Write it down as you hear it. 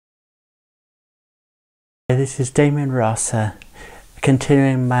This is Damien Rosser,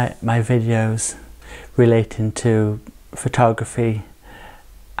 continuing my videos relating to photography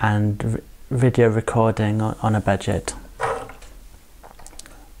and video recording on a budget.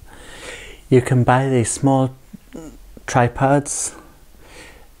 You can buy these small tripods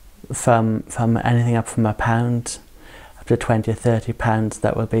from anything up from £1 up to 20 or 30 pounds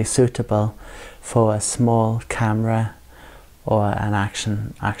that will be suitable for a small camera or an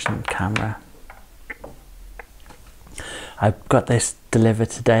action camera. I got this delivered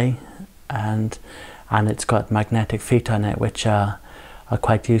today, and it's got magnetic feet on it, which are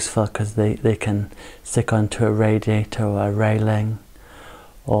quite useful because they can stick onto a radiator or a railing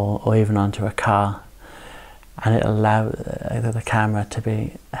or even onto a car, and it'll allow the camera to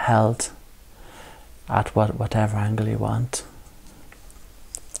be held at whatever angle you want.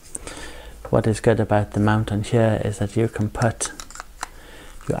 What is good about the mount on here is that you can put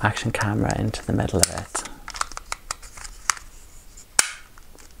your action camera into the middle of it.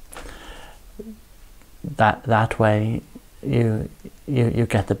 That way you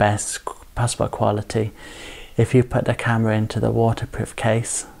get the best possible quality. If you put the camera into the waterproof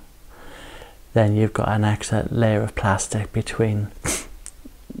case, then you've got an extra layer of plastic between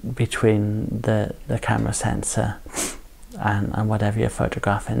the camera sensor and whatever you're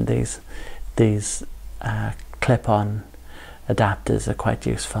photographing. These clip-on adapters are quite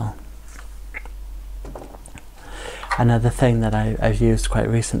useful. Another thing that I've used quite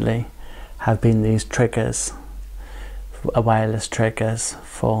recently have been these triggers, wireless triggers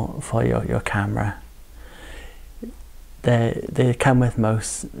for your camera. They come with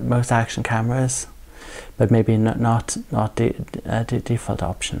most action cameras, but maybe not the default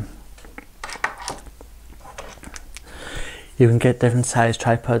option. You can get different size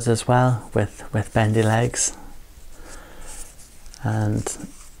tripods as well with bendy legs, and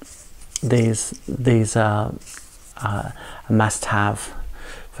these are a must-have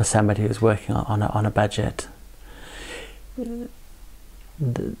for somebody who's working on a budget.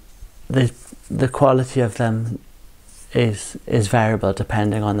 The quality of them is variable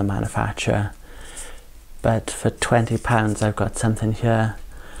depending on the manufacturer, but for £20 I've got something here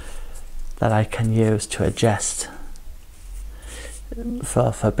that I can use to adjust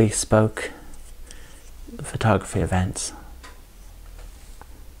for bespoke photography events.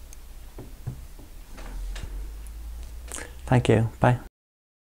 Thank you. Bye.